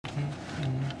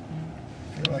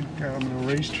like a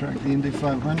racetrack, the Indy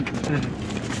 500.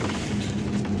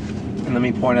 And let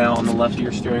me point out, on the left of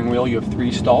your steering wheel, you have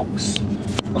 3 stalks.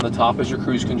 On the top is your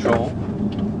cruise control.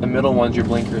 The middle one's your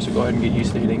blinker, so go ahead and get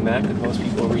used to hitting that, because most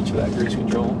people reach for that cruise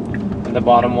control. And the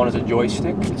bottom one is a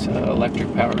joystick. It's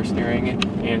electric power steering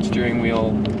and steering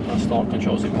wheel stalk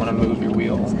controls if you want to move your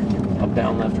wheel up,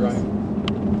 down, left, right.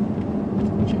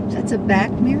 That's a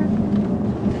back mirror?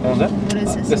 What was that? What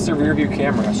is this? This is a rear view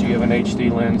camera, so you have an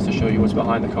HD lens to show you what's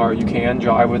behind the car. You can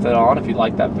drive with it on if you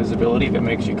like that visibility. If it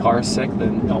makes you car sick,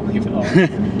 then don't leave it on.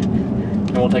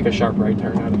 And we'll take a sharp right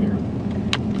turn out of here.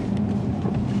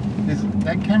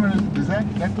 That camera,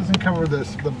 that doesn't cover the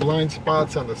blind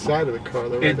spots on the side of the car,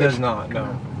 though, right? It does not,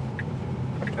 no.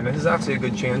 And this is actually a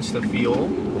good chance to feel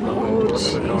Oh,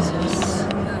 Jesus.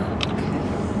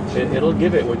 It'll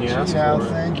give it when you ask Yeah, for it.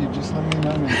 thank you. Just let me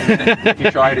know. If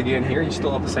you try it again here, you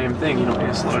still have the same thing. You don't need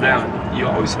to slow down. You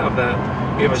always have that.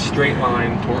 You have a straight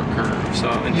line torque curve. So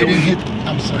until you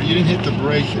didn't hit the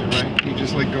brake here, right? You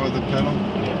just let go of the pedal.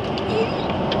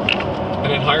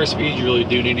 And at higher speeds, you really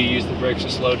do need to use the brakes to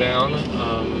slow down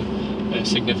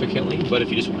significantly. But if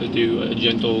you just want to do a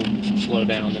gentle slow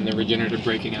down, then the regenerative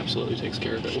braking absolutely takes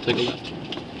care of it. We'll take a left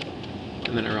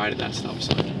and then a right at that stop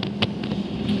sign.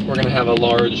 We're going to have a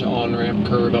large on-ramp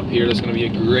curve up here. That's going to be a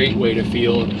great way to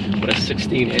feel what a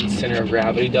 16-inch center of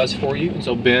gravity does for you. And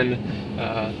so Ben,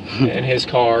 in his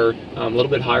car, a little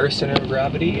bit higher center of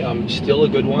gravity, still a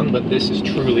good one, but this is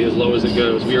truly as low as it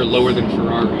goes. We are lower than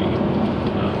Ferrari.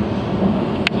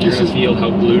 You're going to feel how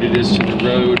glued it is to the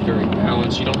road, very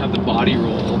balanced. You don't have the body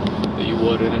roll that you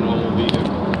would in a normal vehicle.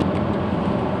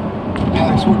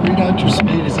 Alex, read out your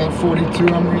speed. Is that 42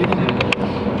 I'm reading?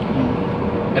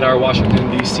 At our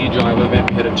Washington, D.C. drive event,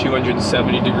 we had a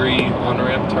 270-degree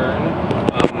on-ramp turn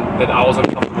that I was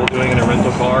uncomfortable doing in a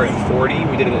rental car at 40.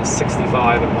 We did it at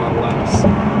 65 at Model S.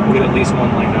 We did at least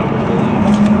one lane over.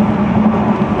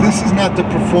 This is not the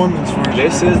performance version.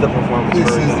 This is the performance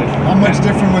version. How much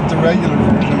different with the regular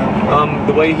version?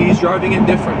 The way he's driving it,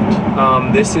 different.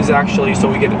 This is actually, so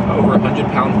we get over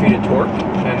 100 pound-feet of torque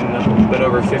and a bit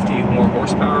over 50 more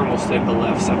horsepower, and we'll stay to the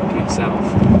left, 17 south.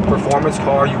 Performance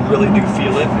car, you really do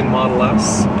feel it in Model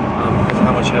S because of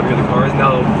how much heavier the car is.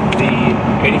 Now, the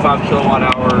 85 kilowatt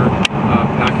hour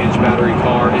package battery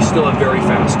car is still a very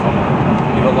fast car.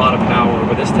 You have a lot of power,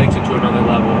 but this takes it to another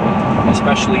level,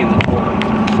 especially in the torque.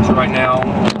 So right now,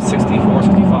 64,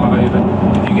 65,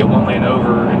 if you get one lane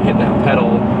over and hit that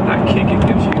pedal, that kick it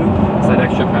gives you, it's that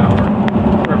extra power.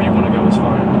 Wherever you want to go is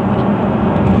fine.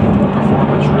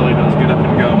 Performance really does get up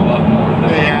and go a lot more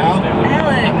than that.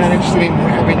 I'm not interested in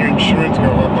having your insurance go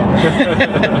up on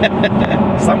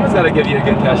it. Someone's got to give you a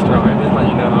good test drive and let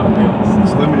you know how it feels.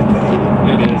 It's limited to 80.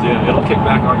 It is, yeah. It'll kick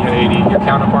back on you at 80. Your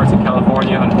counterparts in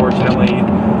California, unfortunately,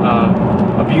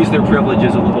 abuse their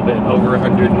privileges a little bit, over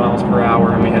 100 miles per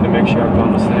hour, and we had to make sure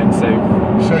everyone was staying safe.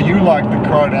 So you lock the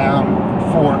car down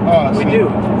for us? We do.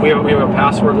 We have a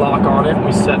password lock on it.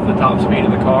 We set the top speed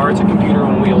of the car. It's a computer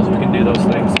on wheels. We can do those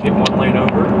things. Get one lane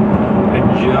over, and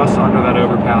just under that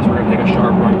overpass, we're going to take a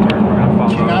sharp right turn. We're going to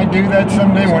follow. Can I do that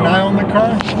someday when I own the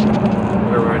car?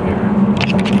 We're right here.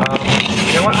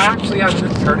 You know what? I actually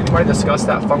haven't heard anybody discuss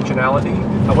that functionality.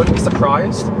 I wouldn't be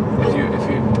surprised if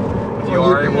you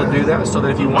are able to do that, so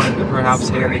that if you wanted to perhaps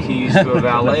hand the keys to a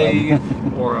valet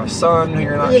or a son who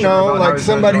you're not sure about, like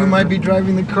somebody who might be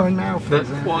driving the car now, for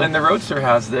example. Well, and the Roadster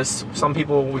has this. Some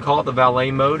people, we call it the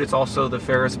valet mode. It's also the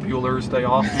Ferris Bueller's Day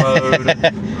Off mode.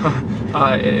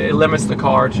 It limits the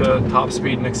car to top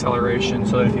speed and acceleration,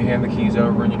 so that if you hand the keys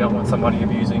over and you don't want somebody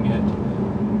abusing it,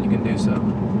 you can do so.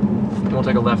 And we'll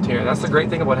take a left here. That's the great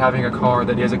thing about having a car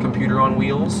that is a computer on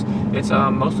wheels. It's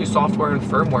mostly software and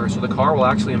firmware, so the car will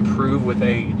actually improve with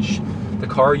age. The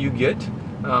car you get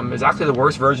is actually the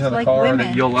worst version of the car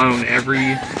that you'll own.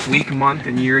 Every week, month,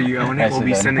 and year you own it, we'll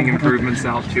be sending improvements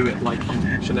out to it, like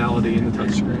functionality in the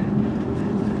touchscreen.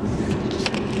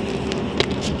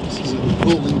 This is a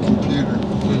cooling computer.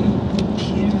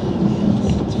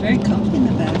 It's very comfy in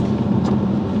the back.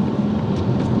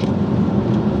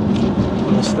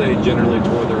 We'll stay generally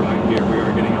toward the right here. We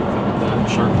are getting up that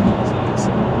sharp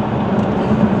exit.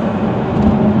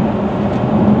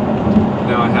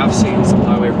 Now I have seen some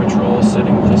highway patrol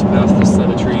sitting just past this set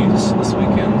of trees this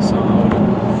weekend, so I would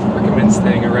recommend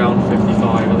staying around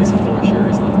 55, at least until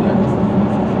Sherry's not there.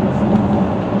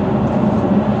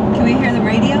 Can we hear the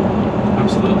radio?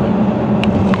 Absolutely.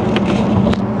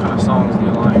 What kind of songs do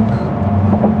you like?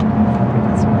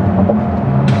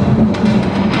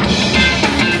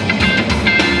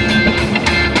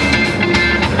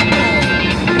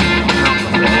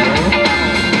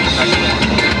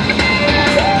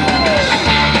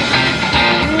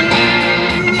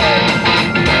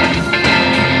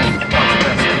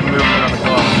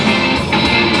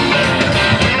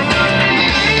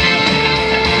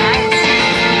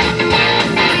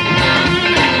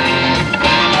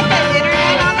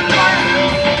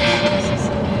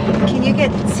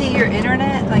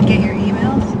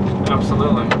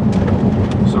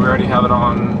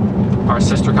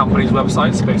 sister company's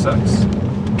website, SpaceX.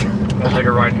 We'll take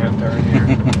a right-hand turn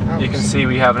here. You can see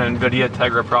we have an NVIDIA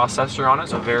Tegra processor on it,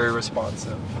 so very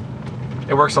responsive.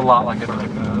 It works a lot like an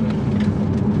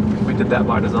iPad. We did that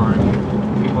by design.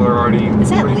 People are already...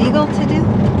 Is that pretty- legal to do?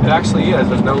 It actually is.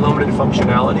 There's no limited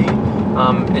functionality.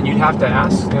 And you'd have to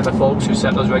ask the folks who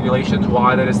set those regulations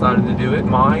why they decided to do it.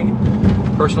 My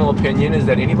personal opinion is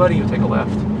that anybody who take a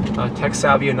left, tech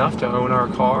savvy enough to own our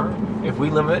car, if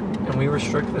we limit and we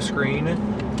restrict the screen,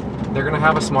 they're going to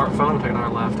have a smartphone taking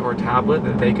our left or a tablet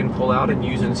that they can pull out and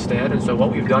use instead. And so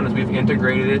what we've done is we've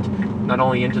integrated it not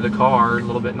only into the car, a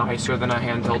little bit nicer than a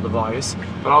handheld device,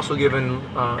 but also given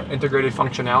integrated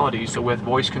functionality. So with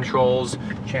voice controls,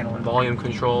 channel and volume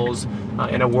controls,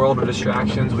 in a world of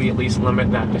distractions, we at least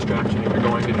limit that distraction. If you're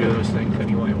going to do those things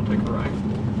anyway, we'll take a right.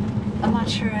 I'm not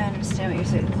sure I understand what you're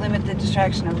saying. Limit the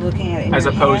distraction of looking at it in As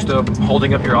your opposed hand? to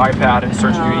holding up your iPad and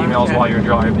searching your Oh, emails okay. while you're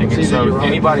driving. See And that so you're on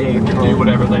anybody can control. do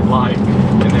whatever they like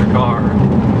in their car.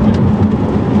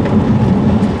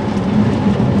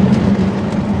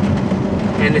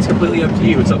 And it's completely up to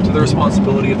you. It's up to the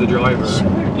responsibility of the driver.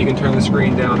 Sure. You can turn the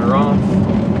screen down or off.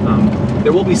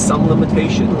 There will be some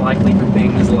limitation, likely for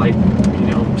things like,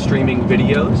 streaming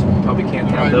videos. You probably can't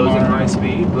have Right, those at Mark. high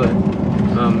speed, but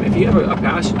if you have a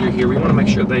passenger here, we want to make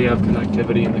sure they have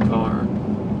connectivity in the car.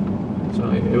 So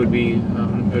it would be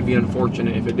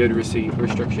unfortunate if it did receive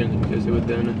restrictions, because it would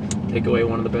then take away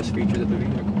one of the best features of the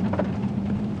vehicle.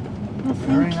 Well,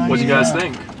 Very thank nice. What do you guys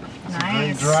think? Great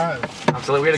Nice. drive. Absolutely. We had a